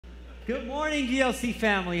Good morning, GLC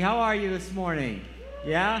family. How are you this morning?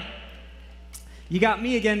 Yeah? You got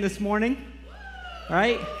me again this morning,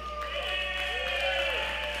 right?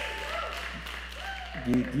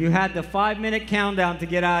 You had the 5-minute countdown to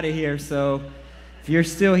get out of here, so if you're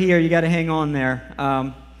still here, you got to hang on there.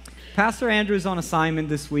 Pastor Andrew's on assignment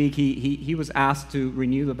this week. He was asked to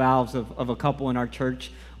renew the vows of a couple in our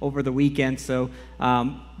church over the weekend, so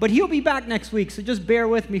but he'll be back next week, so just bear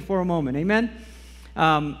with me for a moment. Amen?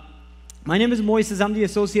 My name is Moises. I'm the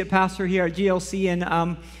associate pastor here at GLC,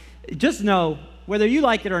 and just know, whether you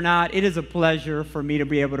like it or not, it is a pleasure for me to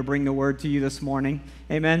be able to bring the word to you this morning.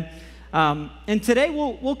 Amen? And today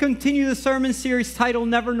we'll continue the sermon series titled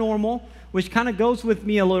Never Normal, which kind of goes with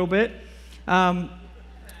me a little bit.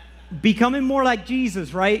 Becoming more like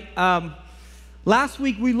Jesus, right? Last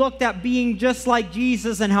week we looked at being just like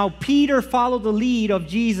Jesus and how Peter followed the lead of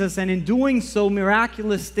Jesus, and in doing so,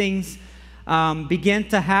 miraculous things began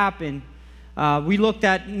to happen. We looked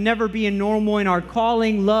at never being normal in our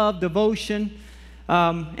calling, love, devotion.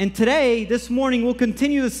 And today, this morning, we'll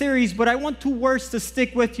continue the series, but I want 2 words to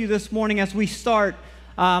stick with you this morning as we start.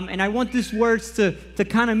 And I want these words to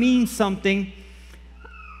kind of mean something.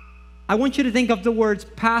 I want you to think of the words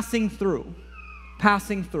passing through.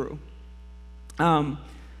 Passing through.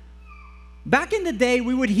 Back in the day,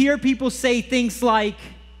 we would hear people say things like,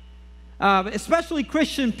 especially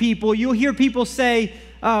Christian people, you'll hear people say,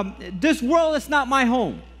 this world is not my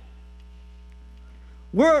home.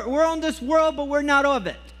 We're on this world, but we're not of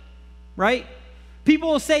it, right?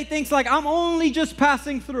 People will say things like, I'm only just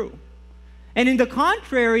passing through. And in the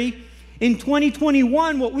contrary, in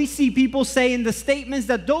 2021, what we see people say in the statements,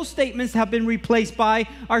 that those statements have been replaced by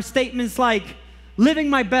are statements like, living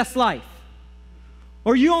my best life.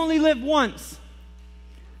 Or you only live once.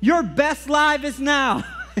 Your best life is now.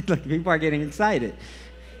 Look, people are getting excited.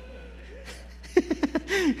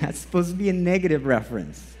 That's supposed to be a negative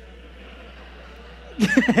reference.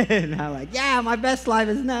 And I'm like, yeah, my best life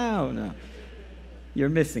is now. No, you're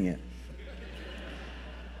missing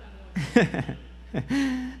it.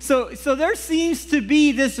 So there seems to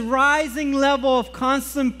be this rising level of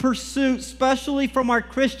constant pursuit, especially from our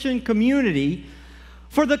Christian community,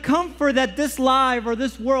 for the comfort that this life or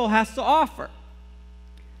this world has to offer.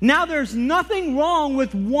 Now, there's nothing wrong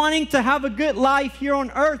with wanting to have a good life here on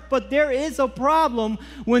earth, but there is a problem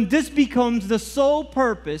when this becomes the sole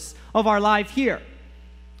purpose of our life here.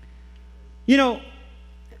 You know,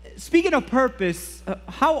 speaking of purpose,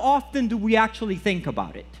 how often do we actually think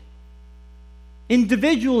about it?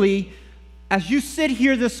 Individually, as you sit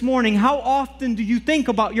here this morning, how often do you think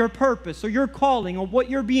about your purpose or your calling or what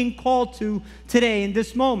you're being called to today in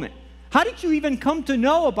this moment? How did you even come to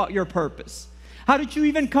know about your purpose? How did you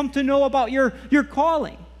even come to know about your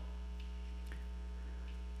calling?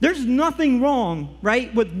 There's nothing wrong,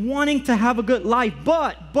 right, with wanting to have a good life,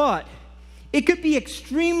 but it could be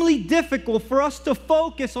extremely difficult for us to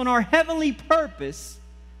focus on our heavenly purpose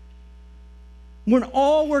when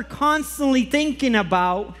all we're constantly thinking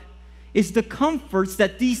about is the comforts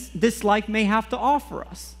that this life may have to offer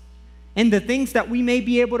us and the things that we may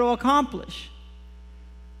be able to accomplish.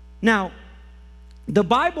 Now, the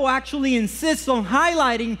Bible actually insists on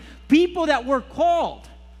highlighting people that were called,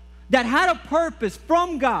 that had a purpose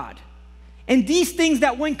from God, and these things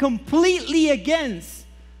that went completely against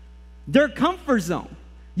their comfort zone.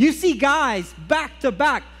 You see guys back to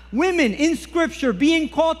back, women in Scripture being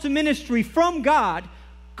called to ministry from God,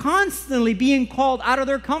 constantly being called out of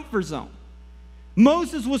their comfort zone.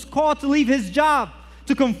 Moses was called to leave his job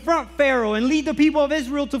to confront Pharaoh and lead the people of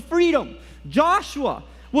Israel to freedom. Joshua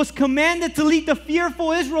was commanded to lead the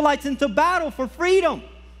fearful Israelites into battle for freedom,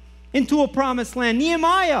 into a promised land.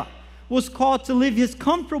 Nehemiah was called to leave his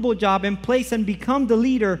comfortable job in place and become the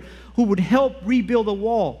leader who would help rebuild a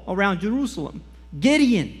wall around Jerusalem.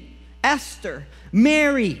 Gideon, Esther,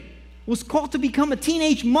 Mary was called to become a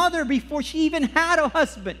teenage mother before she even had a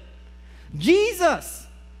husband. Jesus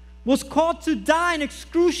was called to die an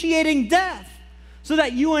excruciating death so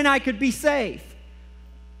that you and I could be saved.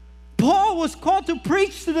 Paul was called to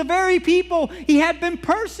preach to the very people he had been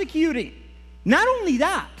persecuting. Not only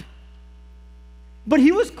that, but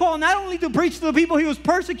he was called not only to preach to the people he was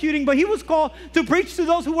persecuting, but he was called to preach to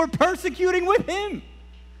those who were persecuting with him.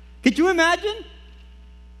 Could you imagine?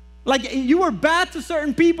 Like, you were bad to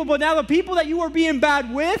certain people, but now the people that you were being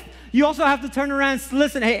bad with, you also have to turn around and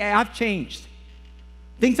listen, hey, I've changed.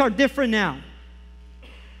 Things are different now.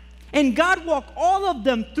 And God walked all of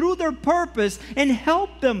them through their purpose and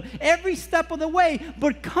helped them every step of the way.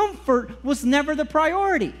 But comfort was never the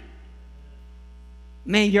priority.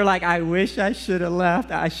 Man, you're like, I wish I should have left.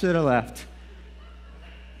 I should have left.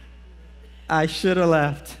 I should have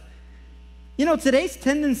left. You know, today's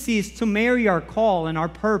tendency is to marry our call and our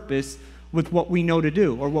purpose with what we know to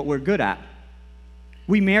do or what we're good at.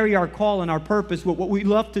 We marry our call and our purpose with what we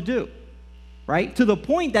love to do, right? To the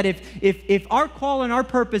point that if our call and our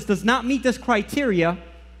purpose does not meet this criteria,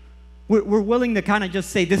 we're willing to kind of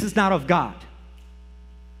just say, this is not of God.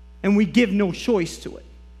 And we give no choice to it,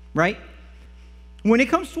 right? When it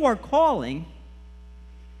comes to our calling,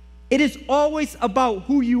 it is always about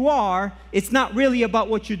who you are. It's not really about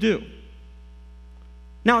what you do.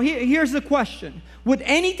 Now, here's the question. Would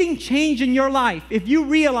anything change in your life if you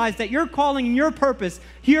realize that your calling and your purpose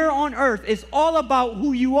here on earth is all about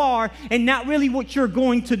who you are and not really what you're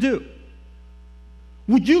going to do?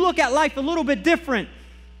 Would you look at life a little bit different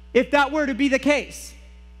if that were to be the case?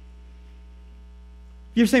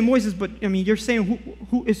 You're saying, Moises, but I mean, you're saying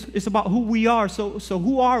it's about who we are, so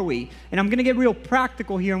who are we? And I'm going to get real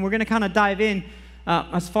practical here, and we're going to kind of dive in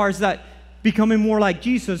as far as that becoming more like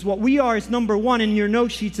Jesus. What we are is, number one in your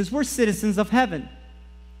note sheets, is we're citizens of heaven.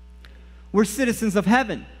 We're citizens of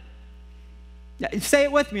heaven. Say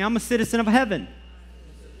it with me. I'm a citizen of heaven.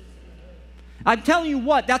 I'm telling you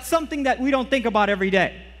what, that's something that we don't think about every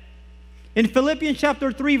day. In Philippians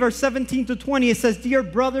chapter 3, verse 17 to 20, it says, "Dear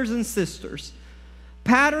brothers and sisters,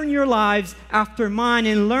 pattern your lives after mine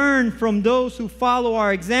and learn from those who follow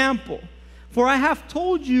our example. For I have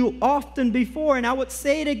told you often before, and I would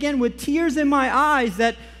say it again with tears in my eyes,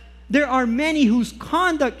 that there are many whose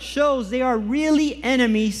conduct shows they are really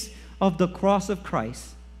enemies of the cross of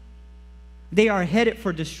Christ. They are headed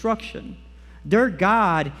for destruction. Their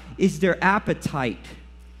God is their appetite.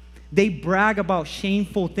 They brag about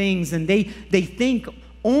shameful things, and they think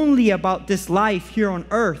only about this life here on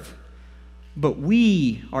earth. But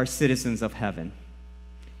we are citizens of heaven,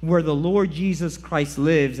 where the Lord Jesus Christ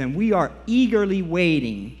lives, and we are eagerly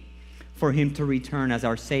waiting for him to return as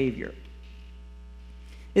our Savior."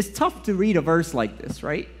 It's tough to read a verse like this,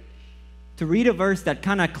 right? To read a verse that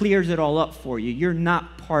kind of clears it all up for you. You're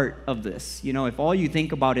not part of this. You know, if all you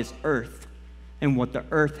think about is earth and what the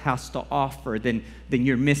earth has to offer, then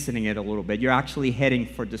you're missing it a little bit. You're actually heading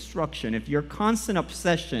for destruction. If your constant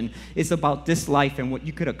obsession is about this life and what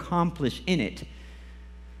you could accomplish in it,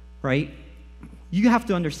 right? You have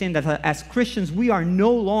to understand that as Christians, we are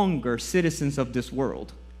no longer citizens of this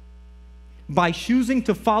world. By choosing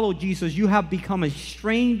to follow Jesus, you have become a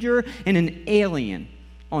stranger and an alien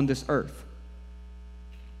on this earth.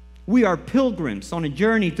 We are pilgrims on a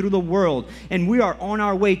journey through the world, and we are on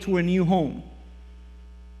our way to a new home.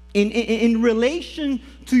 In relation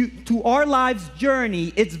to our life's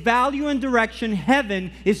journey, its value and direction,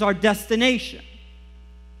 heaven is our destination.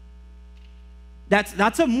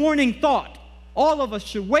 That's a morning thought. All of us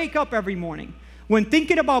should wake up every morning when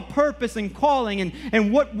thinking about purpose and calling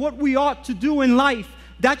and what we ought to do in life.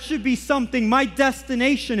 That should be something. My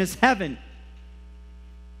destination is heaven.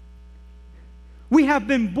 We have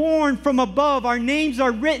been born from above. Our names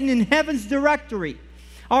are written in heaven's directory.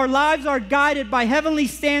 Our lives are guided by heavenly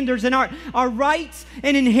standards, and our rights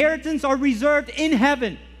and inheritance are reserved in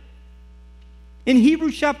heaven. In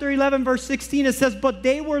Hebrews chapter 11, verse 16, it says, "But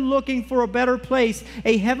they were looking for a better place,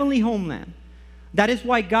 a heavenly homeland. That is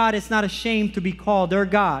why God is not ashamed to be called their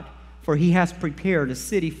God, for he has prepared a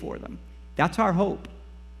city for them." That's our hope.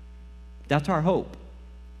 That's our hope.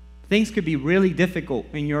 Things could be really difficult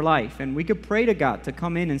in your life, and we could pray to God to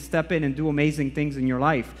come in and step in and do amazing things in your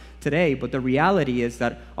life today, but the reality is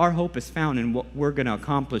that our hope is found in what we're going to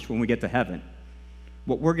accomplish when we get to heaven,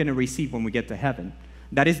 what we're going to receive when we get to heaven.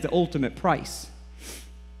 That is the ultimate price.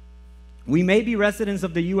 We may be residents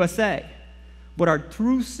of the USA, but our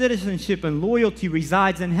true citizenship and loyalty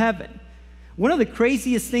resides in heaven. One of the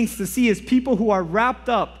craziest things to see is people who are wrapped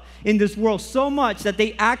up in this world so much that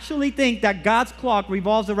they actually think that God's clock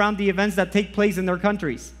revolves around the events that take place in their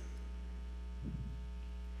countries.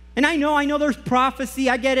 And I know there's prophecy.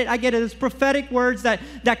 I get it. There's prophetic words that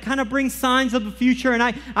kind of bring signs of the future, and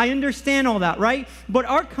I understand all that, right? But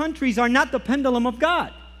our countries are not the pendulum of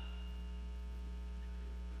God.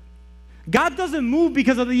 God doesn't move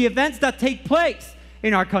because of the events that take place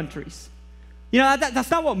in our countries. You know,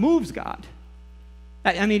 that's not what moves God.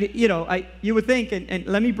 I mean, you know, you would think, and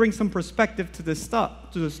let me bring some perspective to this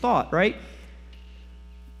thought, right?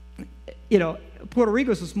 You know, Puerto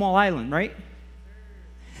Rico is a small island, right?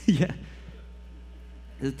 Yeah.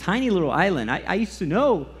 It's a tiny little island. I used to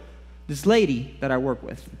know this lady that I work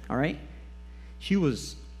with, all right? She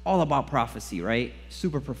was all about prophecy, right?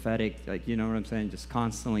 Super prophetic, like, you know what I'm saying? Just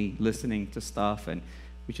constantly listening to stuff, and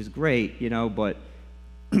which is great, you know, but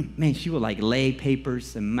man, she would like lay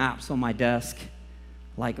papers and maps on my desk,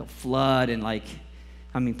 like a flood, and like,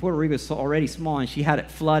 I mean, Puerto Rico is already small, and she had it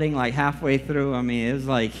flooding like halfway through. I mean, it was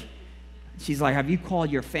like, she's like, have you called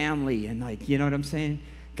your family? And like, you know what I'm saying?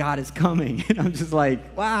 God is coming. And I'm just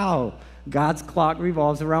like, wow, God's clock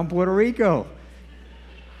revolves around Puerto Rico.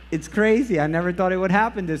 It's crazy. I never thought it would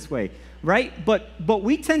happen this way, right? But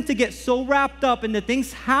we tend to get so wrapped up in the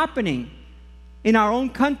things happening in our own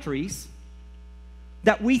countries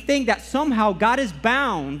that we think that somehow God is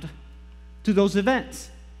bound to those events,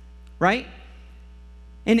 right?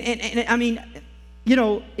 And I mean, you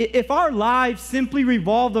know, if our lives simply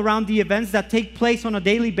revolved around the events that take place on a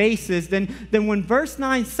daily basis, then when verse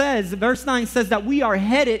 9 says that we are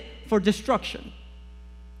headed for destruction.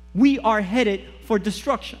 We are headed for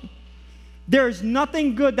destruction. There is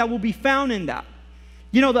nothing good that will be found in that.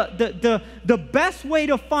 You know, the best way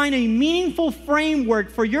to find a meaningful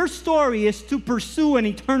framework for your story is to pursue an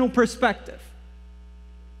eternal perspective.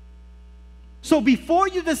 So before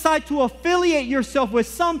you decide to affiliate yourself with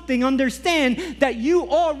something, understand that you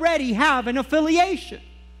already have an affiliation.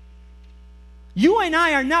 You and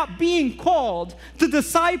I are not being called to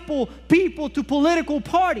disciple people to political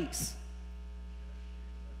parties.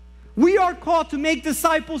 We are called to make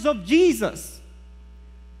disciples of Jesus.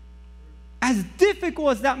 As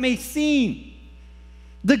difficult as that may seem,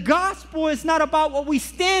 the gospel is not about what we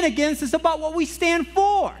stand against, it's about what we stand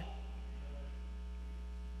for.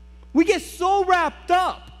 We get so wrapped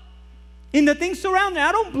up in the things surrounding.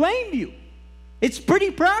 I don't blame you. It's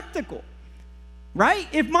pretty practical, right?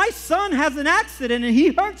 If my son has an accident and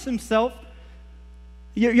he hurts himself,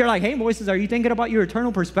 you're like, hey, Moises, are you thinking about your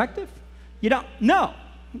eternal perspective? You don't? No.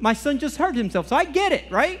 My son just hurt himself, so I get it,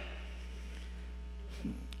 right?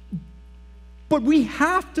 But we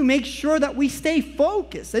have to make sure that we stay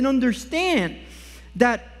focused and understand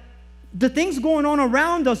that the things going on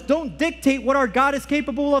around us don't dictate what our God is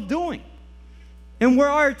capable of doing and where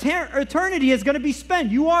our eternity is going to be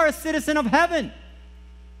spent. You are a citizen of heaven,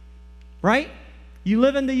 right? You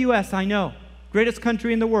live in the U.S., I know. Greatest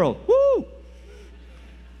country in the world. Woo!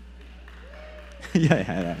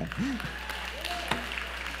 Yeah.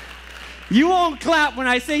 You won't clap when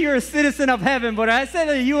I say you're a citizen of heaven, but I say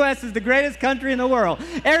the U.S. is the greatest country in the world.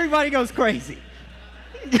 Everybody goes crazy.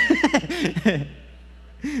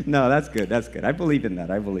 No, that's good. That's good. I believe in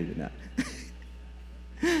that. I believe in that.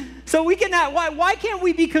 So we cannot, why can't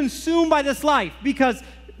we be consumed by this life? Because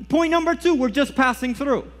point number 2, we're just passing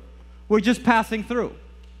through. We're just passing through.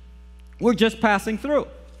 We're just passing through.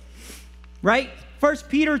 Right? 1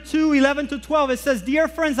 Peter 2, 11 to 12, it says, dear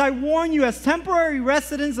friends, I warn you as temporary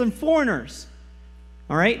residents and foreigners.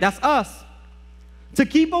 All right? That's us. To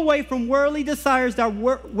keep away from worldly desires that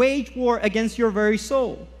wage war against your very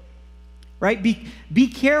soul. Right? Be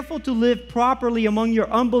careful to live properly among your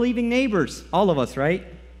unbelieving neighbors. All of us, right?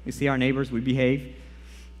 You see our neighbors, we behave.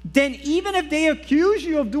 Then even if they accuse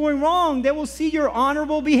you of doing wrong, they will see your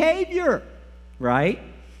honorable behavior. Right?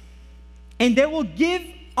 And they will give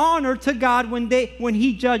honor to God when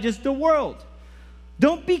He judges the world.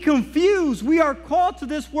 Don't be confused. We are called to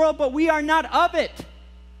this world, but we are not of it.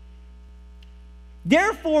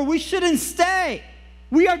 Therefore, we shouldn't stay.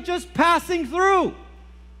 We are just passing through.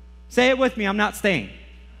 Say it with me, I'm not staying.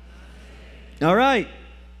 All right.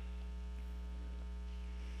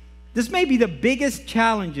 This may be the biggest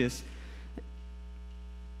challenges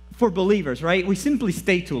for believers, right? We simply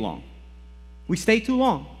stay too long. We stay too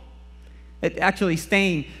long. Actually,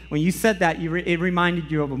 staying, when you said that, it reminded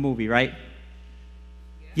you of a movie, right?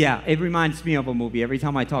 Yeah, it reminds me of a movie. Every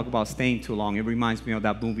time I talk about staying too long, it reminds me of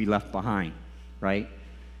that movie Left Behind, right?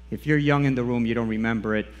 If you're young in the room, you don't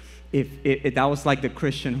remember it. If that was like the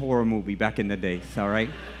Christian horror movie back in the days, all right?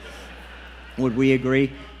 Would we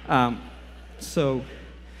agree? So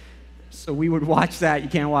we would watch that. You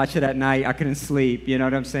can't watch it at night. I couldn't sleep. You know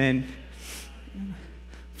what I'm saying?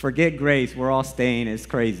 Forget grace. We're all staying. It's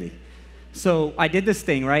crazy. So I did this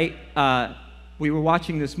thing, right? We were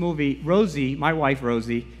watching this movie. Rosie, my wife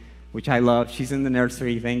Rosie, which I love, she's in the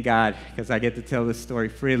nursery, thank God, because I get to tell this story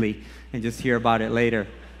freely and just hear about it later.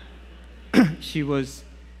 She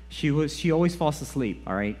always falls asleep,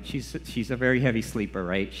 all right? She's a very heavy sleeper,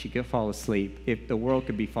 right? She could fall asleep if the world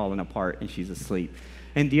could be falling apart and she's asleep.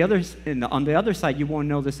 And on the other side, you won't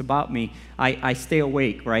know this about me. I stay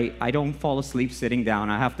awake, right? I don't fall asleep sitting down.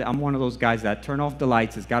 I'm one of those guys that turn off the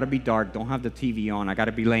lights. It's got to be dark. Don't have the TV on. I got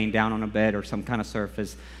to be laying down on a bed or some kind of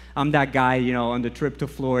surface. I'm that guy, you know, on the trip to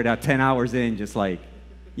Florida, 10 hours in, just like,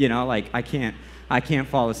 you know, like I can't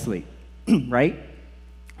fall asleep, right?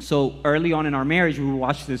 So early on in our marriage, we would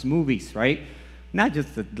watch these movies, right? Not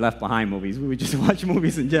just the Left Behind movies. We would just watch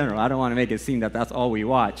movies in general. I don't want to make it seem that that's all we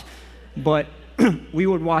watch. But we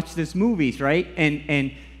would watch these movies, right?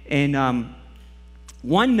 And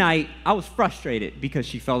One night, I was frustrated because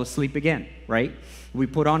she fell asleep again, right? We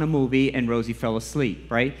put on a movie, and Rosie fell asleep,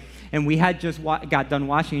 right? And we had just got done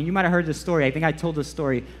watching, and you might have heard this story. I think I told this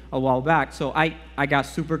story a while back. So I got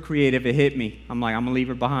super creative. It hit me. I'm like, I'm going to leave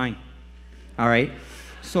her behind, all right?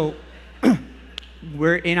 So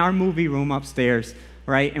we're in our movie room upstairs,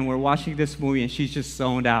 right? And we're watching this movie, and she's just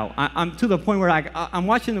zoned out. I'm to the point where I'm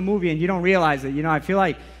watching the movie, and you don't realize it. You know, I feel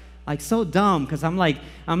like so dumb because I'm like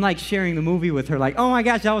sharing the movie with her, like, oh my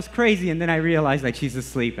gosh, that was crazy. And then I realize like she's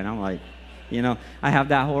asleep, and I'm like, you know, I have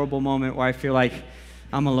that horrible moment where I feel like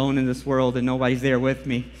I'm alone in this world and nobody's there with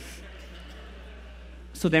me.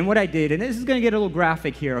 So then what I did, and this is going to get a little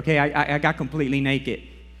graphic here, okay? I got completely naked,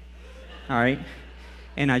 all right?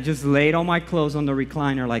 And I just laid all my clothes on the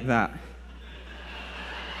recliner like that.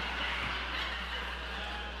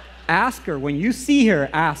 Ask her. When you see her,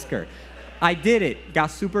 ask her. I did it.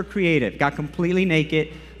 Got super creative. Got completely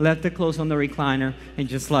naked, left the clothes on the recliner, and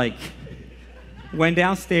just like went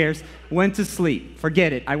downstairs, went to sleep.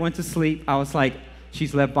 Forget it. I went to sleep. I was like,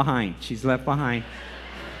 she's left behind. She's left behind.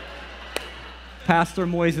 Pastor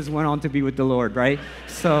Moises went on to be with the Lord, right?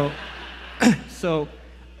 So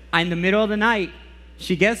in the middle of the night,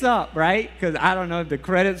 she gets up, right? Because I don't know if the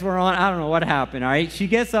credits were on. I don't know what happened, all right? She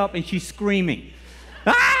gets up, and she's screaming.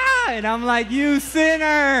 Ah! And I'm like, you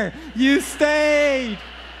sinner, you stayed.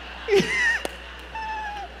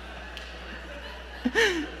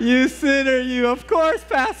 You sinner, you. Of course,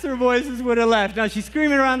 Pastor Moises would have left. Now she's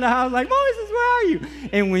screaming around the house like, Moises, where are you?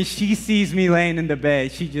 And when she sees me laying in the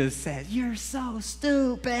bed, she just says, you're so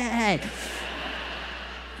stupid.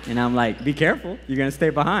 And I'm like, be careful. You're going to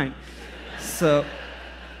stay behind. So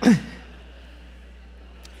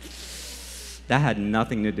that had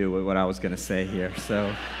nothing to do with what I was going to say here.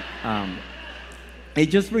 So it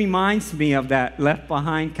just reminds me of that left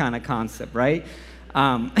behind kind of concept, right?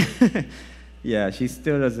 Yeah, she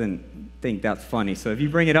still doesn't think that's funny. So if you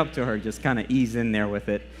bring it up to her, just kind of ease in there with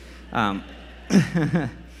it.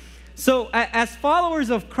 So as followers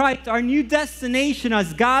of Christ, our new destination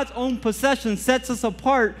as God's own possession sets us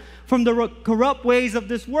apart from the corrupt ways of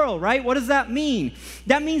this world, right? What does that mean?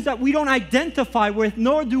 That means that we don't identify with,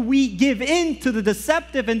 nor do we give in to the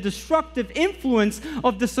deceptive and destructive influence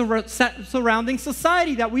of the surrounding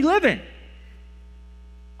society that we live in.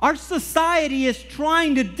 Our society is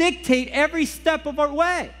trying to dictate every step of our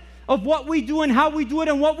way, of what we do and how we do it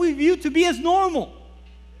and what we view to be as normal,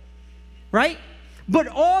 right? But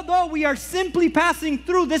although we are simply passing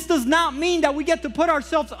through, this does not mean that we get to put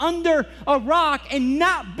ourselves under a rock and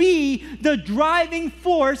not be the driving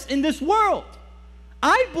force in this world.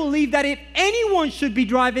 I believe that if anyone should be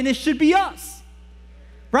driving, it should be us,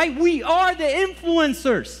 right? We are the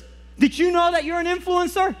influencers. Did you know that you're an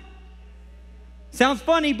influencer? Sounds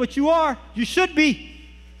funny, but you are. You should be.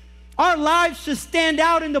 Our lives should stand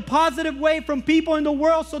out in the positive way from people in the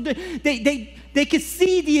world so that they can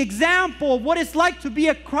see the example of what it's like to be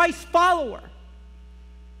a Christ follower.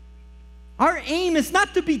 Our aim is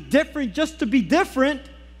not to be different just to be different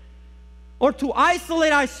or to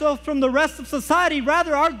isolate ourselves from the rest of society.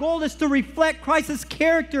 Rather, our goal is to reflect Christ's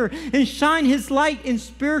character and shine His light in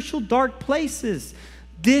spiritual dark places.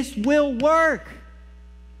 This will work.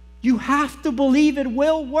 You have to believe it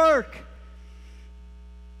will work.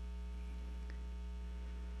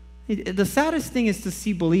 The saddest thing is to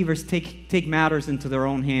see believers take matters into their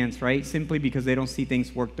own hands, right? Simply because they don't see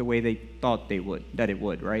things work the way they thought that it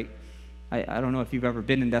would, right? I don't know if you've ever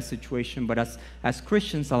been in that situation, but as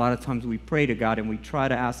Christians, a lot of times we pray to God and we try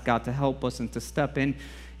to ask God to help us and to step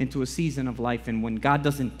into a season of life. And when God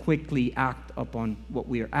doesn't quickly act upon what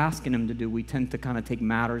we are asking Him to do, we tend to kind of take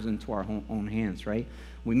matters into our own hands, right?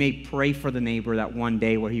 We may pray for the neighbor that one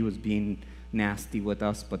day where he was being nasty with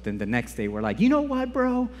us, but then the next day we're like, you know what,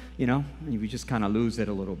 bro? You know, and we just kind of lose it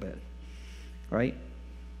a little bit, right?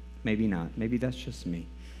 Maybe not. Maybe that's just me.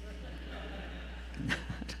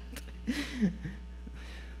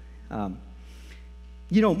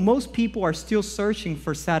 You know, most people are still searching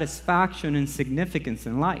for satisfaction and significance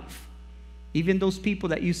in life. Even those people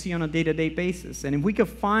that you see on a day-to-day basis. And if we could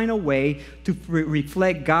find a way to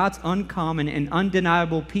reflect God's uncommon and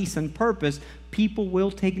undeniable peace and purpose, people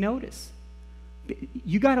will take notice.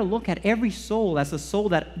 You got to look at every soul as a soul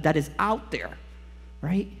that is out there,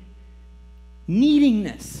 right?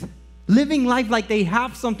 Needingness. Living life like they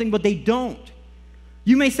have something, but they don't.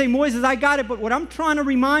 You may say, Moises, I got it, but what I'm trying to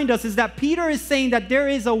remind us is that Peter is saying that there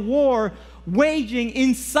is a war waging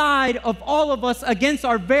inside of all of us against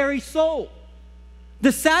our very soul.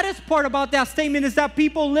 The saddest part about that statement is that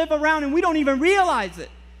people live around and we don't even realize it.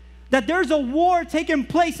 That there's a war taking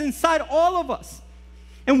place inside all of us.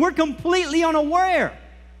 And we're completely unaware.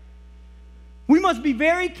 We must be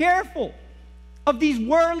very careful of these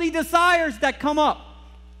worldly desires that come up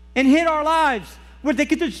and hit our lives, where they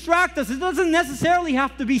can distract us. It doesn't necessarily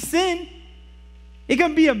have to be sin. It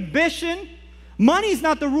can be ambition. Money is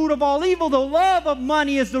not the root of all evil. The love of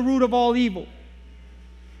money is the root of all evil.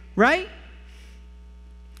 Right?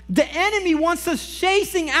 The enemy wants us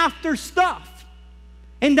chasing after stuff.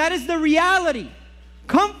 And that is the reality.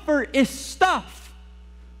 Comfort is stuff.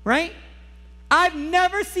 Right? I've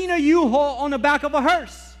never seen a U-Haul on the back of a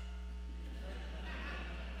hearse.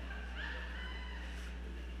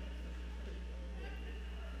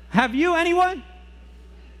 Have you, anyone?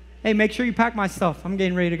 Hey, make sure you pack my stuff. I'm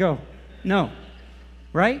getting ready to go. No.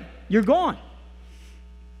 Right? You're gone.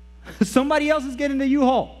 Somebody else is getting the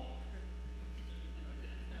U-Haul.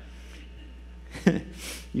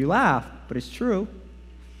 You laugh, but it's true.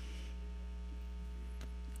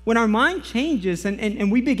 When our mind changes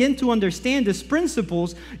and we begin to understand these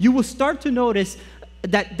principles, you will start to notice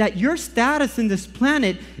that your status in this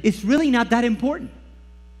planet is really not that important.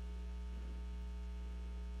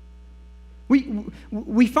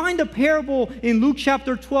 We find a parable in Luke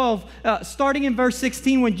chapter 12, starting in verse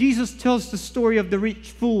 16, when Jesus tells the story of the rich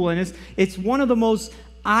fool. And it's one of the most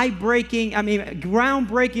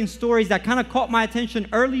groundbreaking stories that kind of caught my attention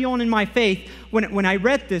early on in my faith when I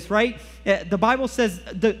read this, right? The Bible says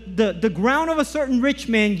the ground of a certain rich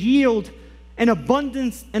man yield an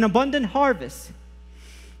abundant harvest.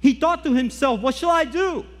 He thought to himself, what shall I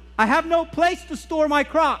do? I have no place to store my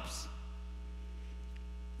crops.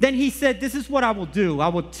 Then he said, this is what I will do. I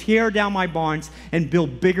will tear down my barns and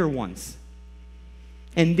build bigger ones.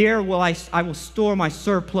 And there I will store my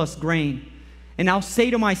surplus grain. And I'll say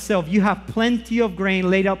to myself, you have plenty of grain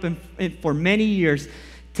laid up for many years.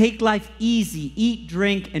 Take life easy, eat,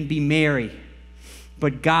 drink, and be merry.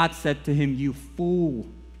 But God said to him, you fool,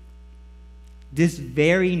 this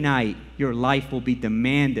very night your life will be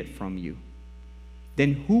demanded from you.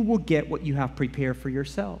 Then who will get what you have prepared for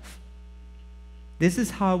yourself? This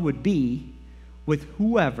is how it would be with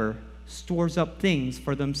whoever stores up things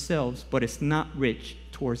for themselves, but is not rich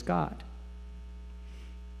towards God.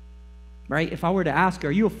 Right? If I were to ask you,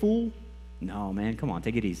 are you a fool? No, man, come on,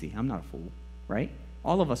 take it easy. I'm not a fool, right?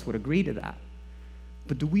 All of us would agree to that.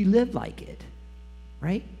 But do we live like it?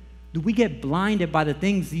 Right? Do we get blinded by the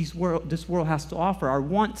things this world has to offer, our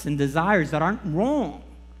wants and desires that aren't wrong?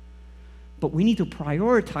 But we need to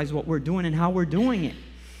prioritize what we're doing and how we're doing it,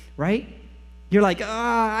 right? You're like,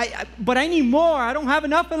 but I need more. I don't have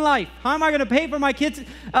enough in life. How am I going to pay for my kids'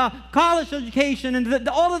 college education and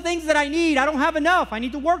all the things that I need? I don't have enough. I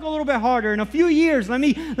need to work a little bit harder. In a few years, let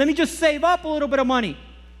me just save up a little bit of money,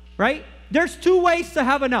 right? There's two ways to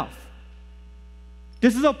have enough.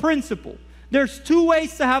 This is a principle. There's two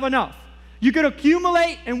ways to have enough. You can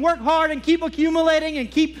accumulate and work hard and keep accumulating and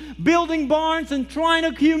keep building barns and trying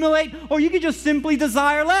to accumulate, or you can just simply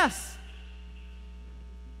desire less.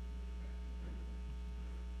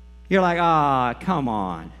 You're like, come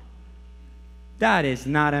on. That is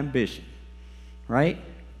not ambition, right?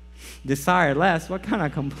 Desire less, what kind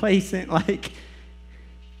of complacent,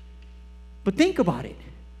 But think about it.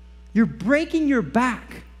 You're breaking your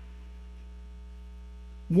back,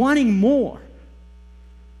 wanting more,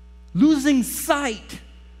 losing sight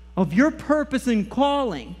of your purpose and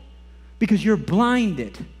calling because you're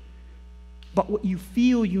blinded by what you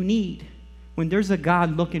feel you need, when there's a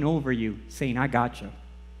God looking over you saying, I got you.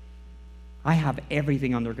 I have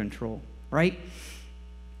everything under control, right?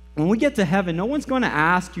 When we get to heaven, no one's going to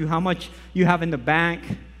ask you how much you have in the bank,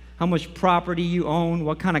 how much property you own,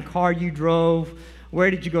 what kind of car you drove, where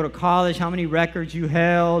did you go to college, how many records you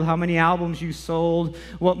held, how many albums you sold,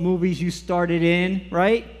 what movies you started in,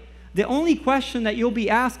 right? The only question that you'll be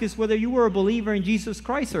asked is whether you were a believer in Jesus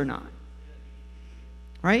Christ or not.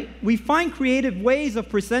 Right? We find creative ways of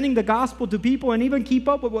presenting the gospel to people and even keep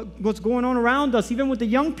up with what's going on around us, even with the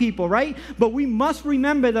young people, right? But we must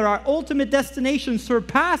remember that our ultimate destination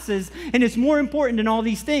surpasses and is more important than all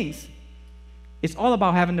these things. It's all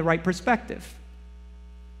about having the right perspective.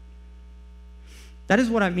 That is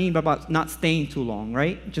what I mean about not staying too long,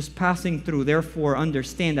 right? Just passing through. Therefore,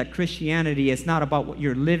 understand that Christianity is not about what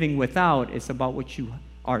you're living without. It's about what you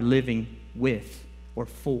are living with or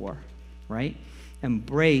for, right?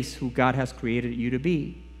 Embrace who God has created you to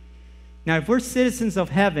be. Now, if we're citizens of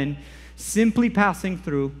heaven, simply passing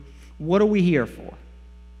through, what are we here for?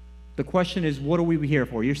 The question is, what are we here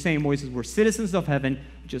for? You're saying, Moises, we're citizens of heaven,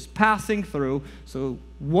 just passing through, so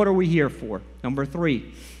what are we here for? Number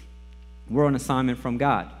 3, we're on assignment from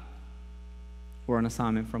God. We're on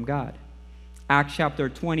assignment from God. Acts chapter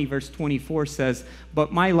 20, verse 24 says,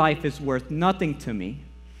 but my life is worth nothing to me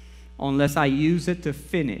unless I use it to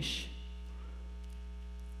finish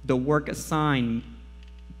the work assigned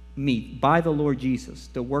me by the Lord Jesus,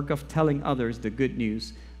 the work of telling others the good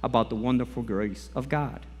news about the wonderful grace of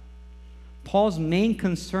God. Paul's main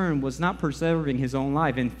concern was not preserving his own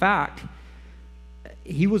life. In fact,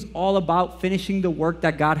 he was all about finishing the work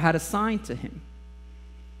that God had assigned to him.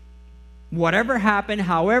 Whatever happened,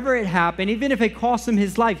 however it happened, even if it cost him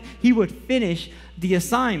his life, he would finish the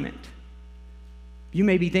assignment. You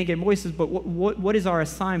may be thinking, Moises, but what is our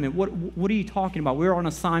assignment? What are you talking about? We're on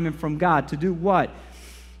assignment from God to do what?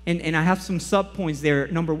 And I have some subpoints there.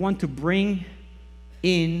 Number one, to bring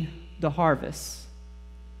in the harvest.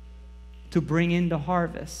 To bring in the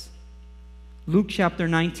harvest. Luke chapter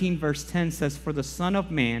 19, verse 10 says, "For the Son of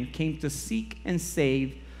Man came to seek and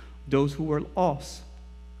save those who were lost."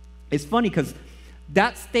 It's funny because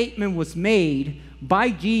that statement was made by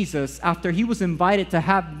Jesus after he was invited to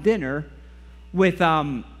have dinner with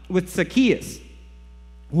Zacchaeus,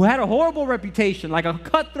 who had a horrible reputation, like a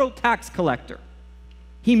cutthroat tax collector.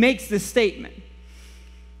 He makes this statement.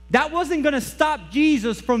 That wasn't going to stop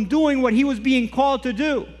Jesus from doing what he was being called to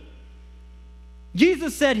do.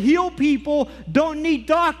 Jesus said, heal people don't need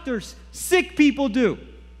doctors, sick people do.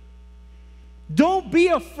 Don't be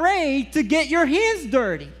afraid to get your hands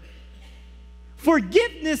dirty.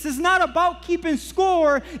 Forgiveness is not about keeping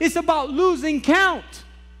score, it's about losing count.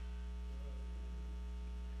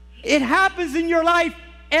 It happens in your life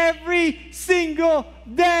every single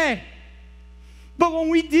day. But when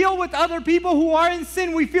we deal with other people who are in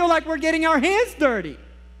sin, we feel like we're getting our hands dirty.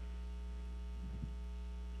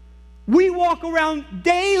 We walk around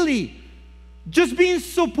daily just being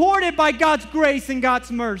supported by God's grace and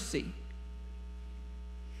God's mercy.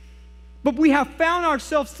 But we have found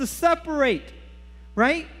ourselves to separate,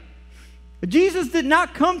 right? Jesus did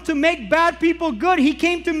not come to make bad people good. He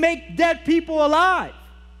came to make dead people alive.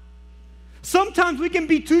 Sometimes we can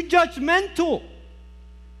be too judgmental.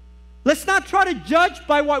 Let's not try to judge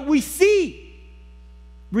by what we see.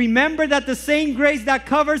 Remember that the same grace that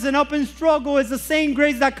covers an open struggle is the same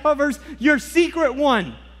grace that covers your secret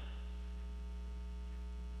one.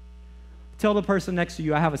 Tell the person next to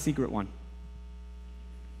you, I have a secret one.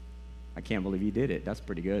 I can't believe you did it. That's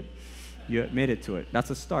pretty good. You admitted to it. That's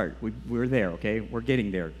a start. We're there, okay? We're getting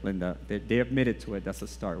there, Linda. They admitted to it. That's a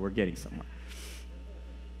start. We're getting somewhere.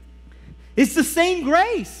 It's the same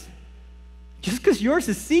grace. Just because yours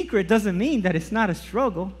is secret doesn't mean that it's not a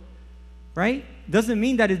struggle, right? Doesn't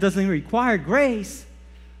mean that it doesn't require grace.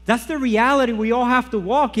 That's the reality we all have to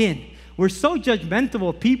walk in. We're so judgmental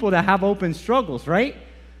of people that have open struggles, right?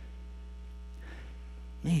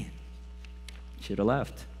 Man, should have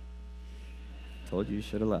left. Told you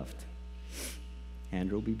should have left.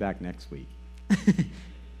 Andrew will be back next week.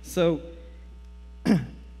 So,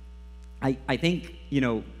 I think,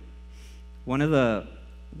 one of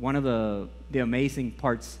the amazing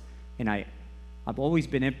parts, and I've always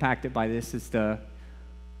been impacted by this, is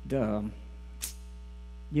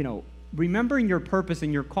remembering your purpose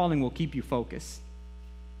and your calling will keep you focused,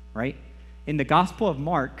 right? In the Gospel of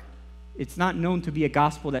Mark, it's not known to be a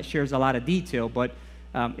gospel that shares a lot of detail, but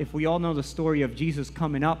if we all know the story of Jesus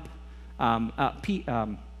coming up,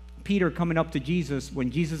 Peter coming up to Jesus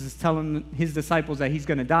when Jesus is telling his disciples that he's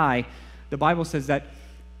going to die, the Bible says that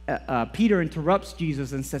Peter interrupts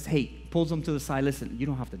Jesus and says, hey, pulls him to the side, listen, you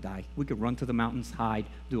don't have to die. We could run to the mountains, hide,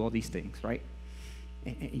 do all these things, right?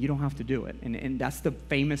 And you don't have to do it. And that's the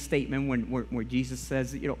famous statement where Jesus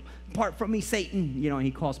says, depart from me, Satan. And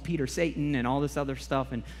he calls Peter Satan and all this other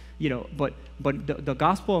stuff. And, but the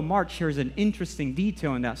Gospel of Mark shares an interesting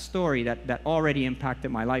detail in that story that already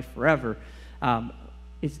impacted my life forever.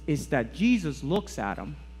 Is that Jesus looks at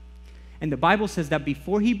him. And the Bible says that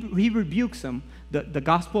before he rebukes him, the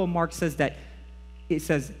Gospel of Mark says that, it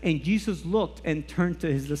says, and Jesus looked and turned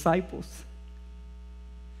to his disciples.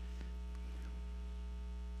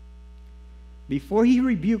 Before he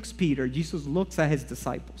rebukes Peter, Jesus looks at his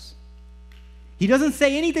disciples. He doesn't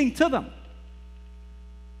say anything to them.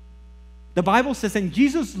 The Bible says, and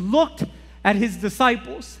Jesus looked at his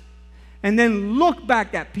disciples and then looked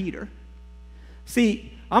back at Peter.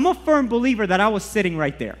 See, I'm a firm believer that I was sitting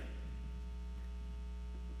right there.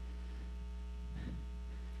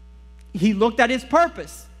 He looked at his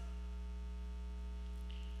purpose,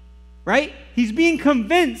 right? He's being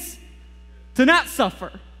convinced to not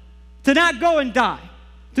suffer, to not go and die,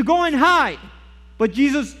 to go and hide. But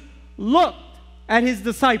Jesus looked at his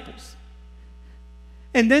disciples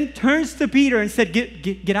and then turns to Peter and said,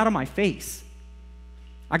 get out of my face.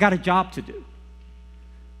 I got a job to do.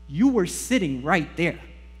 You were sitting right there.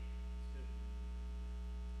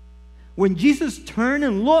 When Jesus turned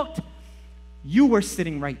and looked, you were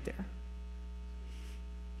sitting right there.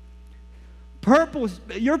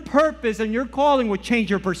 your purpose and your calling will change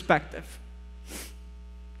your perspective.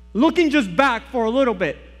 Looking just back for a little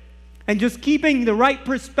bit and just keeping the right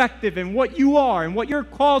perspective in what you are and what you're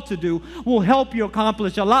called to do will help you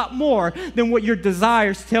accomplish a lot more than what your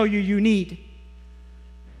desires tell you you need.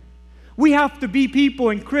 We have to be people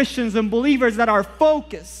and Christians and believers that are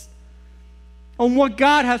focused on what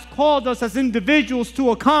God has called us as individuals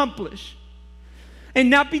to accomplish, and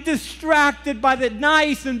not be distracted by the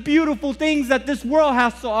nice and beautiful things that this world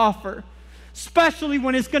has to offer, especially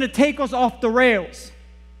when it's going to take us off the rails.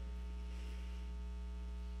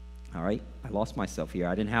 All right, I lost myself here.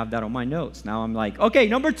 I didn't have that on my notes. Now I'm like, okay,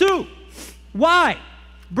 number 2. Why? To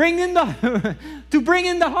bring in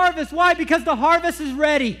the harvest. Why? Because the harvest is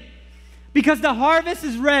ready. Because the harvest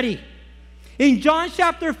is ready. In John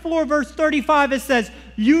chapter 4, verse 35, it says,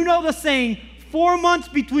 you know the saying, 4 months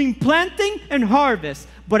between planting and harvest.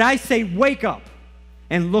 But I say, wake up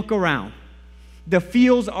and look around. The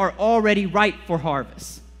fields are already ripe for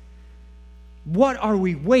harvest. What are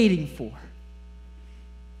we waiting for?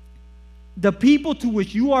 The people to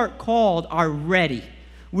which you are called are ready.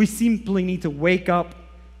 We simply need to wake up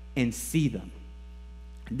and see them.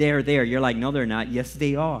 They're there. You're like, no, they're not. Yes,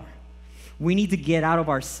 they are. We need to get out of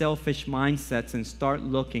our selfish mindsets and start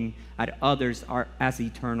looking at others as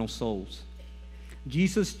eternal souls.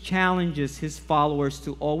 Jesus challenges his followers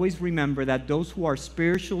to always remember that those who are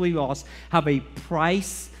spiritually lost have a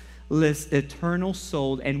priceless eternal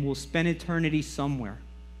soul and will spend eternity somewhere.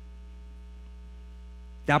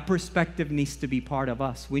 That perspective needs to be part of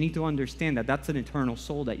us. We need to understand that that's an eternal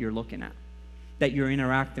soul that you're looking at, that you're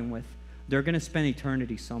interacting with. They're going to spend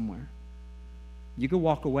eternity somewhere. You could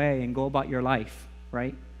walk away and go about your life,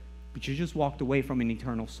 right? But you just walked away from an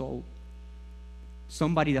eternal soul.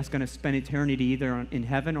 Somebody that's going to spend eternity either in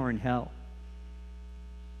heaven or in hell.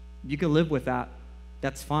 You can live with that.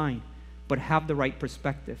 That's fine. But have the right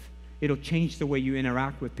perspective. It'll change the way you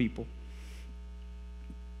interact with people.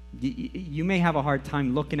 You may have a hard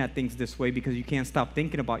time looking at things this way because you can't stop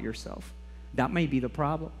thinking about yourself. That may be the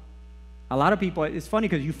problem. A lot of people, it's funny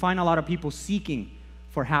because you find a lot of people seeking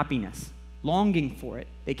for happiness, longing for it.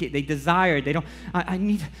 They desire it. They don't, I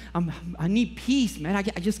need peace, man.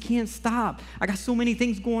 I just can't stop. I got so many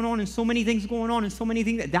things going on and so many things going on and so many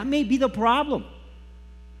things. That may be the problem.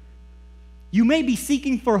 You may be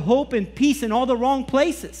seeking for hope and peace in all the wrong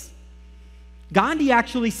places. Gandhi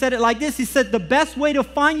actually said it like this. He said, the best way to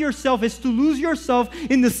find yourself is to lose yourself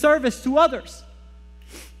in the service to others.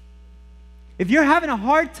 If you're having a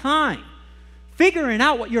hard time figuring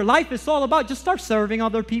out what your life is all about, just start serving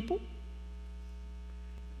other people.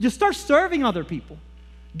 Just start serving other people.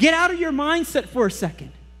 Get out of your mindset for a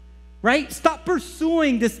second, right? Stop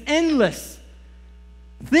pursuing this endless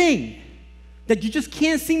thing that you just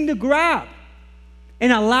can't seem to grab,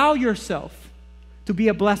 and allow yourself to be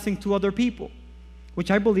a blessing to other people, which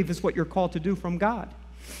I believe is what you're called to do from God.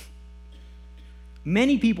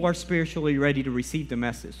 Many people are spiritually ready to receive the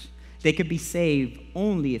message. They could be saved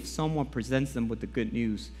only if someone presents them with the good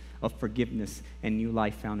news of forgiveness and new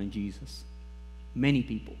life found in Jesus. Many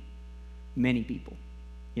people. Many people.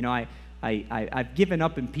 You know, I've given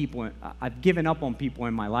up on people. I've given up on people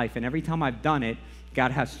in my life, and every time I've done it,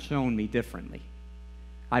 God has shown me differently.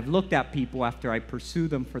 I've looked at people after I pursue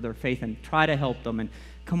them for their faith and try to help them, and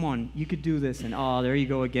come on, you could do this, and oh, there you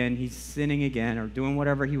go again. He's sinning again or doing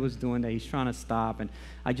whatever he was doing that he's trying to stop, and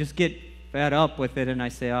I just get fed up with it, and I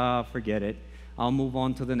say, oh, forget it. I'll move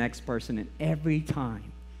on to the next person, and every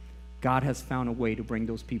time, God has found a way to bring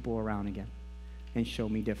those people around again and show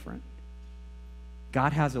me different.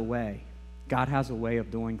 God has a way. God has a way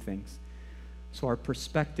of doing things. So our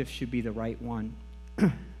perspective should be the right one.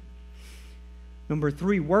 Number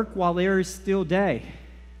 3, work while there is still day.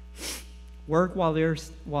 Work while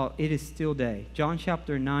it is still day. John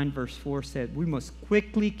chapter 9, verse 4 said, we must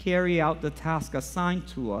quickly carry out the task assigned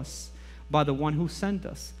to us by the one who sent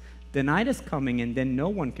us. The night is coming, and then no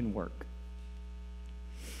one can work.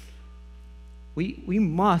 We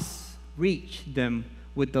must reach them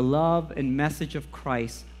with the love and message of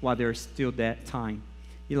Christ while there is still that time.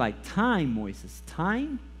 You're like, time, Moises,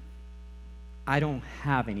 time? I don't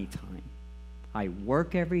have any time. I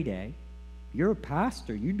work every day. You're a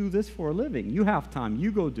pastor. You do this for a living. You have time. You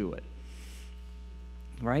go do it.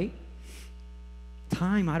 Right?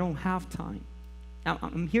 Time, I don't have time. Now,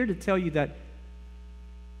 I'm here to tell you that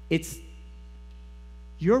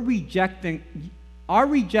our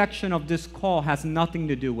rejection of this call has nothing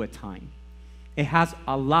to do with time. It has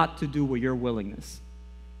a lot to do with your willingness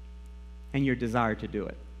and your desire to do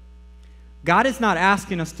it. God is not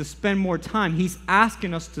asking us to spend more time. He's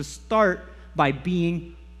asking us to start by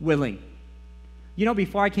being willing. You know,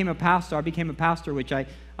 before I became a pastor, which I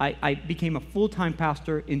became a full-time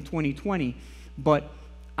pastor in 2020, but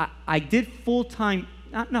I did full-time,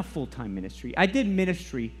 not full-time ministry. I did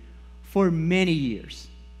ministry for many years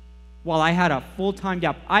while I had a full-time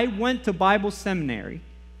job. I went to Bible seminary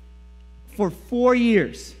for 4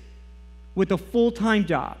 years with a full-time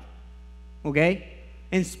job, okay?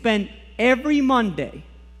 And spent every Monday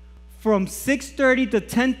from 6:30 to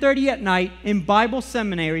 10:30 at night in Bible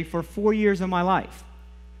seminary for 4 years of my life.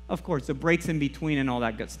 Of course, the breaks in between and all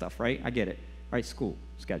that good stuff, right? I get it, right? School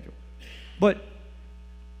schedule. But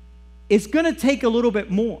it's going to take a little bit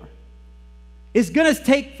more. It's going to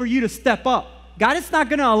take for you to step up. God is not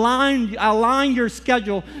going to align your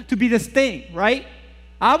schedule to be this thing, right?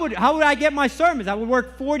 How would I get my sermons? I would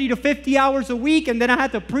work 40 to 50 hours a week, and then I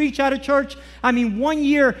had to preach out of church. I mean, one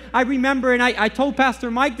year, I remember, and I told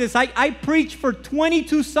Pastor Mike this, I preached for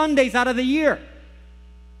 22 Sundays out of the year.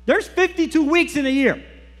 There's 52 weeks in a year.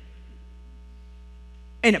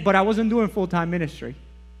 But I wasn't doing full-time ministry.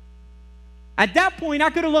 At that point,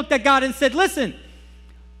 I could have looked at God and said, listen,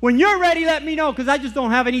 when you're ready, let me know, because I just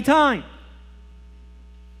don't have any time.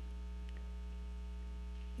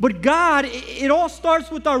 But God, it all starts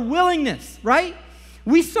with our willingness, right?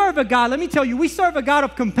 We serve a God, let me tell you, we serve a God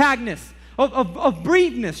of compactness, of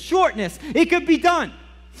briefness, shortness. It could be done.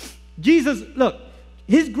 Jesus, look,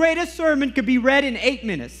 his greatest sermon could be read in 8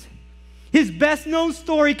 minutes. His best-known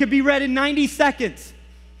story could be read in 90 seconds.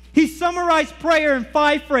 He summarized prayer in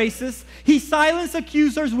 5 phrases. He silenced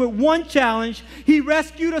accusers with 1 challenge. He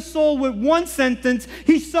rescued a soul with 1 sentence.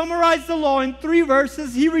 He summarized the law in 3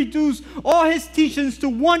 verses. He reduced all his teachings to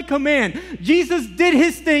 1 command. Jesus did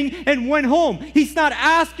his thing and went home. He's not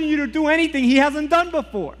asking you to do anything he hasn't done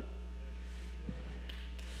before.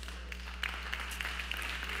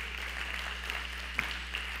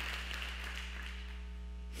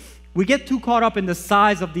 We get too caught up in the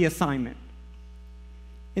size of the assignment.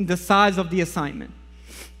 In the size of the assignment.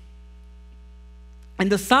 And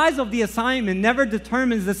the size of the assignment never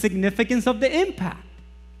determines the significance of the impact.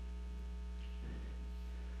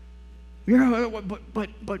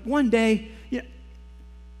 But one day,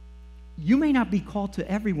 you may not be called to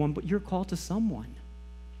everyone, but you're called to someone.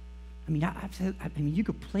 I mean, you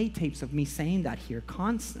could play tapes of me saying that here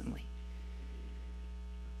constantly.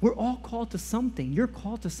 We're all called to something. You're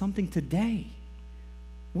called to something today.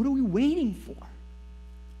 What are we waiting for?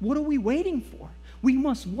 What are we waiting for? We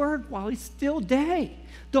must work while it's still day.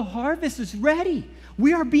 The harvest is ready.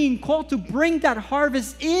 We are being called to bring that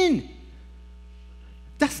harvest in.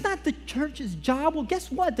 That's not the church's job. Well,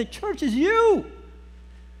 guess what? The church is you.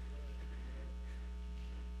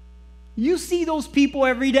 You see those people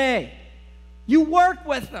every day. You work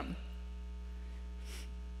with them.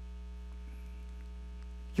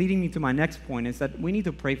 Leading me to my next point is that we need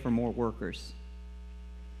to pray for more workers.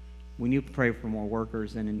 We need to pray for more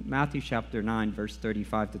workers. And in Matthew chapter 9, verse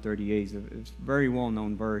 35 to 38, it's a very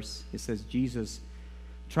well-known verse. It says, Jesus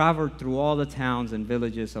traveled through all the towns and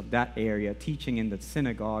villages of that area, teaching in the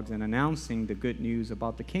synagogues and announcing the good news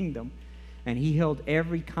about the kingdom. And he healed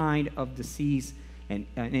every kind of disease, and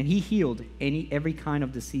he healed every kind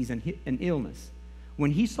of disease and illness.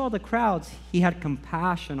 When he saw the crowds, he had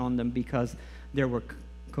compassion on them because they were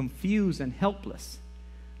confused and helpless,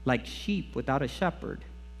 like sheep without a shepherd.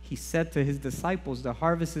 He said to his disciples, the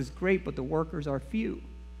harvest is great, but the workers are few.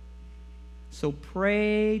 So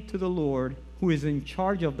pray to the Lord who is in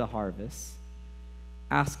charge of the harvest.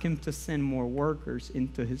 Ask him to send more workers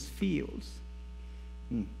into his fields.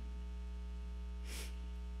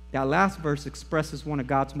 That last verse expresses one of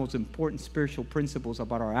God's most important spiritual principles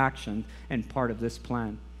about our action and part of this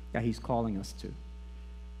plan that he's calling us to.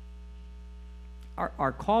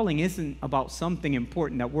 Our calling isn't about something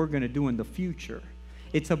important that we're going to do in the future.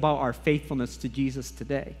 It's about our faithfulness to Jesus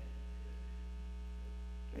today.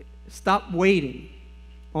 Stop waiting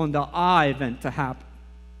on the event to happen.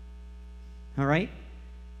 All right?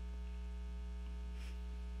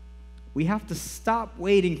 We have to stop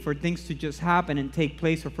waiting for things to just happen and take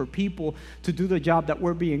place, or for people to do the job that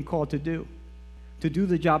we're being called to do. To do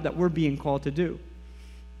the job that we're being called to do.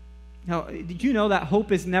 Now, did you know that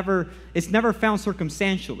hope is never found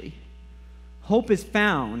circumstantially? Hope is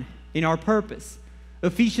found in our purpose.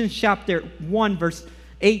 Ephesians chapter 1, verse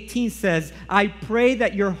 18 says, I pray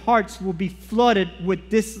that your hearts will be flooded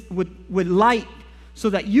with light so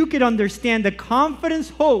that you can understand the confidence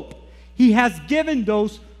hope he has given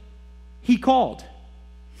those he called,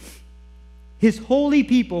 his holy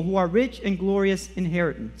people who are rich and glorious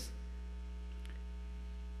inheritance.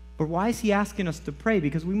 But why is he asking us to pray?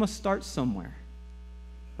 Because we must start somewhere,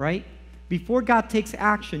 right? Before God takes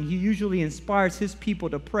action, he usually inspires his people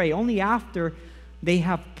to pray. Only after they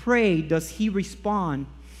have prayed, does he respond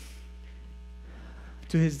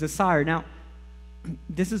to his desire? Now,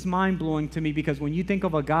 this is mind-blowing to me, because when you think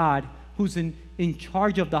of a God who's in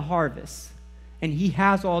charge of the harvest, and he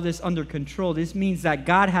has all this under control, this means that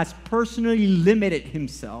God has personally limited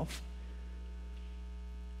himself,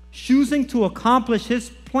 choosing to accomplish his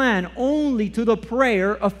plan only to the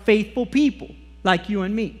prayer of faithful people like you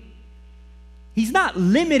and me. He's not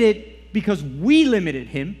limited because we limited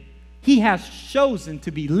him. He has chosen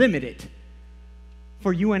to be limited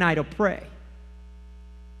for you and I to pray.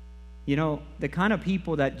 You know, the kind of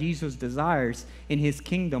people that Jesus desires in his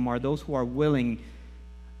kingdom are those who are willing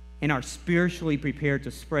and are spiritually prepared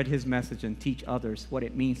to spread his message and teach others what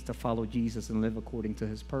it means to follow Jesus and live according to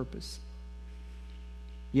his purpose.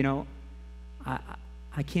 You know,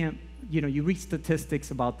 I can't, you know, you read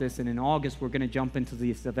statistics about this, and in August we're going to jump into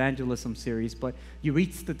this evangelism series, but you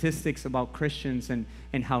read statistics about Christians and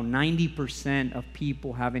how 90% of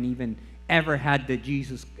people haven't even ever had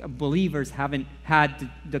believers haven't had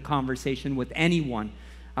the conversation with anyone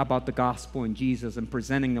about the gospel and Jesus and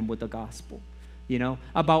presenting them with the gospel. You know,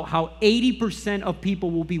 about how 80% of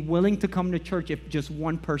people will be willing to come to church if just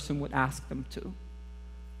one person would ask them to,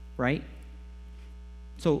 right?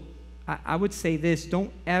 So I would say this: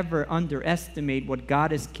 don't ever underestimate what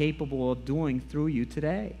God is capable of doing through you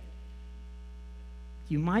today.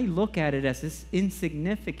 You might look at it as this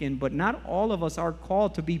insignificant, but not all of us are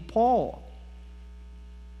called to be Paul.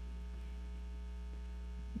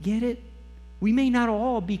 Get it? We may not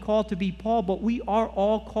all be called to be Paul, but we are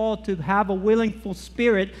all called to have a willful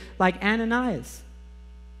spirit like Ananias.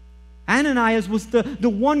 Ananias was the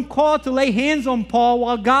one called to lay hands on Paul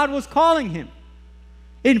while God was calling him.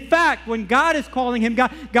 In fact, when God is calling him,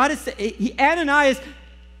 God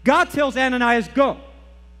tells Ananias, go.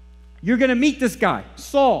 You're going to meet this guy,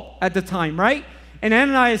 Saul at the time, right? And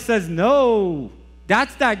Ananias says, no,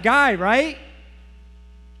 that's that guy, right?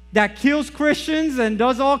 That kills Christians and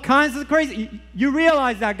does all kinds of crazy. You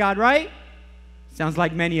realize that, God, right? Sounds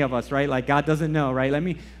like many of us, right? Like God doesn't know, right? Let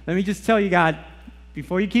me just tell you, God,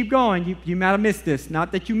 before you keep going, you might have missed this.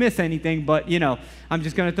 Not that you miss anything, but, you know, I'm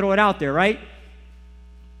just going to throw it out there, right?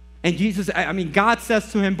 And God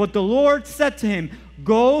says to him, but the Lord said to him,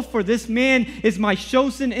 go, for this man is my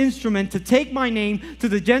chosen instrument to take my name to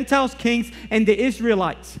the Gentiles, kings, and the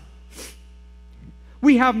Israelites.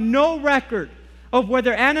 We have no record of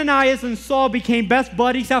whether Ananias and Saul became best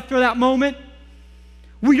buddies after that moment.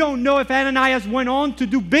 We don't know if Ananias went on to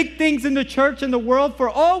do big things in the church and the world. For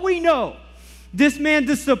all we know, this man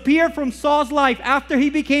disappeared from Saul's life after he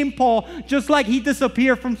became Paul, just like he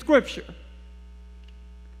disappeared from Scripture.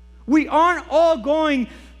 We aren't all going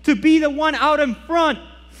to be the one out in front,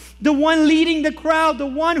 the one leading the crowd, the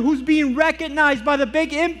one who's being recognized by the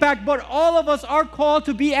big impact, but all of us are called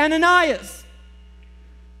to be Ananias.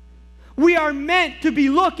 We are meant to be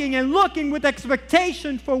looking with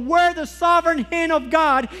expectation for where the sovereign hand of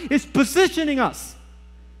God is positioning us.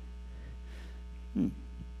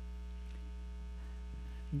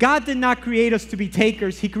 God did not create us to be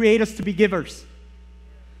takers. He created us to be givers.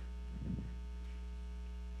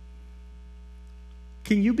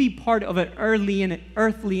 Can you be part of an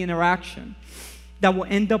earthly interaction that will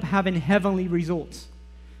end up having heavenly results,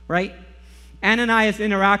 right? Ananias'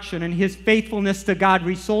 interaction and his faithfulness to God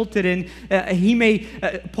resulted in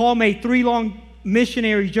Paul made 3 long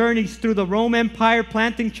missionary journeys through the Roman Empire,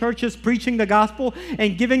 planting churches, preaching the gospel,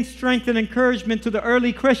 and giving strength and encouragement to the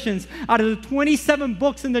early Christians. Out of the 27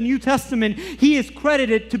 books in the New Testament, he is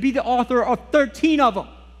credited to be the author of 13 of them.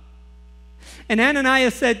 And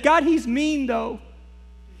Ananias said, God, he's mean though.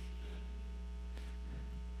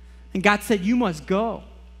 And God said, you must go.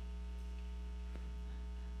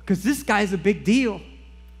 Because this guy's a big deal.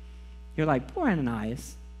 You're like, poor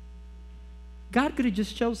Ananias. God could have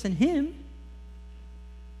just chosen him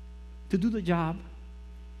to do the job.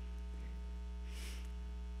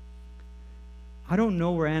 I don't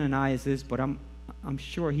know where Ananias is, but I'm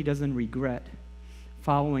sure he doesn't regret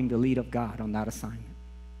following the lead of God on that assignment.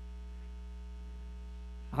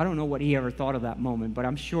 I don't know what he ever thought of that moment, but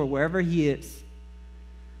I'm sure wherever he is,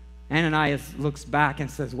 Ananias looks back and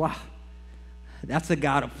says, wow, that's a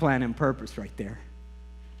God of plan and purpose right there.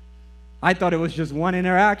 I thought it was just one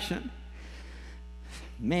interaction.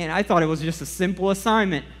 Man, I thought it was just a simple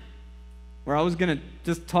assignment where I was going to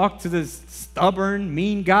just talk to this stubborn,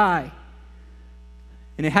 mean guy.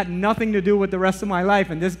 And it had nothing to do with the rest of my life.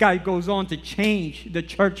 And this guy goes on to change the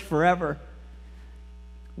church forever.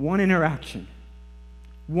 One interaction.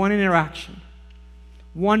 One interaction.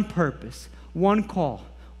 One purpose. One call.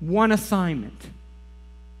 One assignment.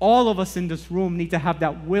 All of us in this room need to have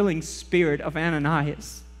that willing spirit of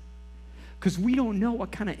Ananias. because we don't know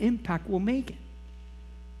what kind of impact we'll make.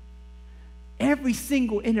 Every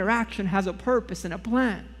single interaction has a purpose and a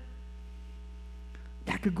plan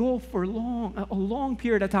that could go for a long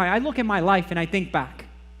period of time. I look at my life and I think back.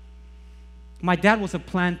 My dad was a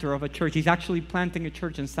planter of a church. He's actually planting a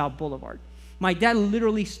church in South Boulevard. My dad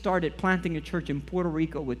literally started planting a church in Puerto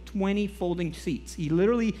Rico with 20 folding seats. He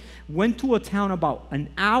literally went to a town about an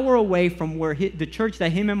hour away from where the church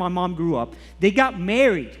that him and my mom grew up. They got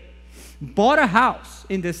married, bought a house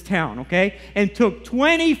in this town, okay, and took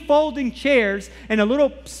 20 folding chairs and a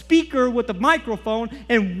little speaker with a microphone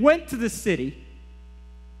and went to the city.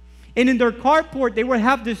 And in their carport, they would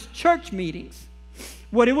have these church meetings.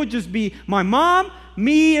 What it would just be my mom,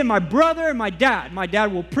 me, and my brother, and my dad. My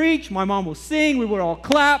dad will preach, my mom will sing, we would all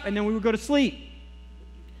clap, and then we would go to sleep.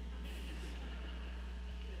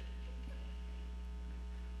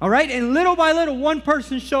 All right? And little by little, one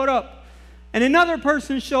person showed up, and another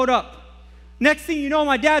person showed up. Next thing you know,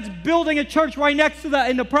 my dad's building a church right next to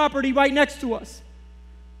that, in the property right next to us,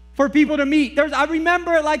 for people to meet. I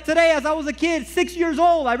remember it like today as I was a kid, 6 years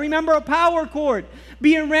old. I remember a power cord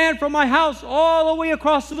being ran from my house all the way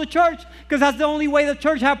across to the church, because that's the only way the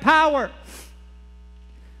church had power.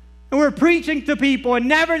 And we're preaching to people, and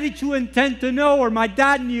never did you intend to know, or my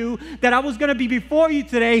dad knew, that I was going to be before you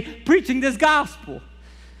today preaching this gospel.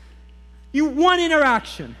 One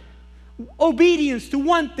interaction, obedience to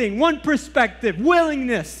one thing, one perspective,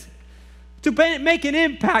 willingness to make an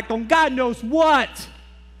impact on God knows what.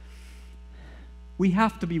 We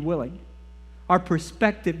have to be willing. Our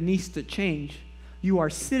perspective needs to change. You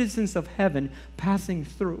are citizens of heaven passing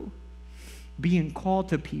through, being called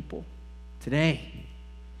to people today.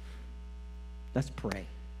 Let's pray.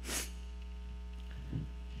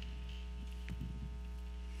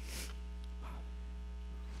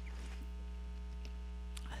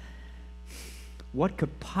 What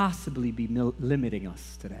could possibly be limiting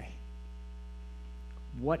us today?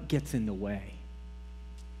 What gets in the way?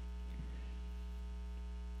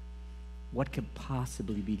 What could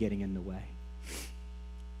possibly be getting in the way?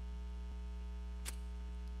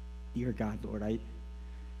 Dear God, Lord, I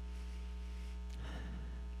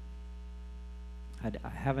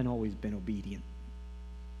haven't always been obedient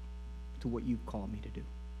to what you've called me to do.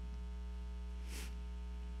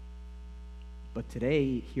 But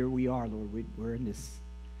today, here we are, Lord. We're in this,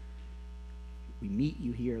 we meet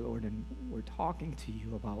you here, Lord, and we're talking to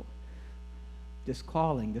you about this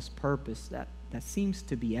calling, this purpose that seems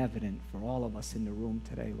to be evident for all of us in the room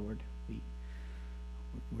today, Lord.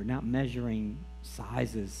 We're not measuring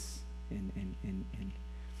sizes and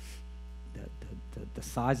the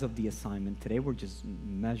size of the assignment. Today we're just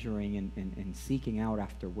measuring and seeking out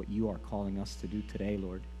after what you are calling us to do today,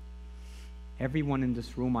 Lord. Everyone in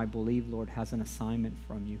this room, I believe, Lord, has an assignment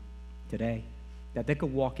from you today that they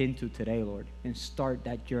could walk into today, Lord, and start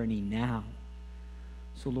that journey now.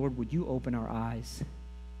 So, Lord, would you open our eyes,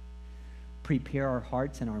 prepare our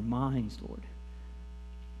hearts and our minds, Lord,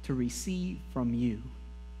 to receive from you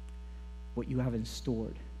what you have in store.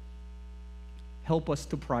 Help us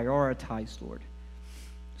to prioritize, Lord,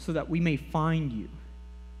 so that we may find you.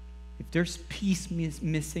 If there's peace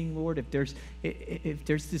missing, Lord, if there's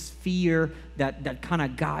this fear that kind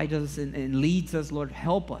of guides us and leads us, Lord,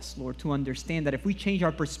 help us, Lord, to understand that if we change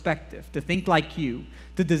our perspective, to think like you,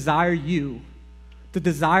 to desire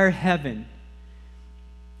heaven,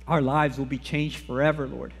 our lives will be changed forever,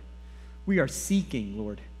 Lord. We are seeking,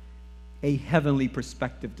 Lord, a heavenly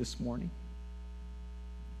perspective this morning.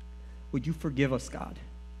 Would you forgive us, God?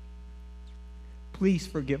 Please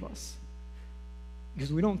forgive us.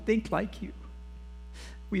 Because we don't think like you.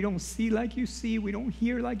 We don't see like you see. We don't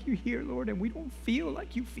hear like you hear, Lord. And we don't feel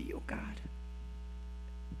like you feel, God.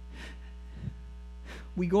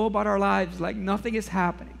 We go about our lives like nothing is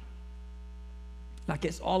happening. Like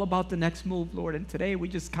it's all about the next move, Lord. And today we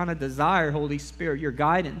just kind of desire, Holy Spirit, your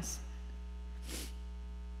guidance.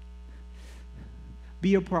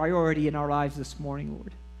 Be a priority in our lives this morning,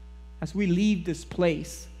 Lord. As we leave this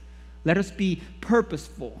place, let us be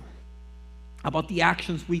purposeful about the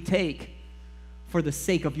actions we take for the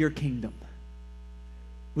sake of your kingdom.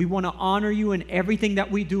 We want to honor you in everything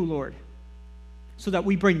that we do, Lord, so that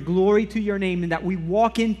we bring glory to your name and that we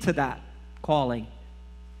walk into that calling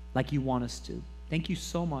like you want us to. Thank you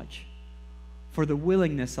so much for the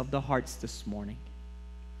willingness of the hearts this morning.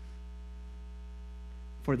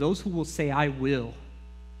 For those who will say, I will,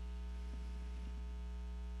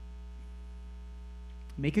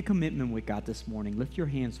 make a commitment with God this morning. Lift your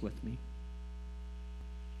hands with me.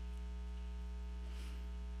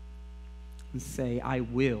 And say, I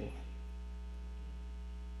will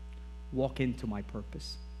walk into my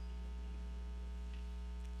purpose.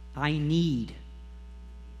 I need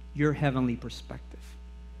your heavenly perspective.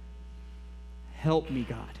 Help me,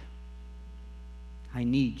 God. I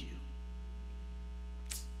need you.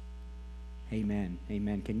 Amen.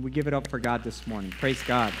 Amen. Can we give it up for God this morning? Praise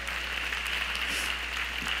God.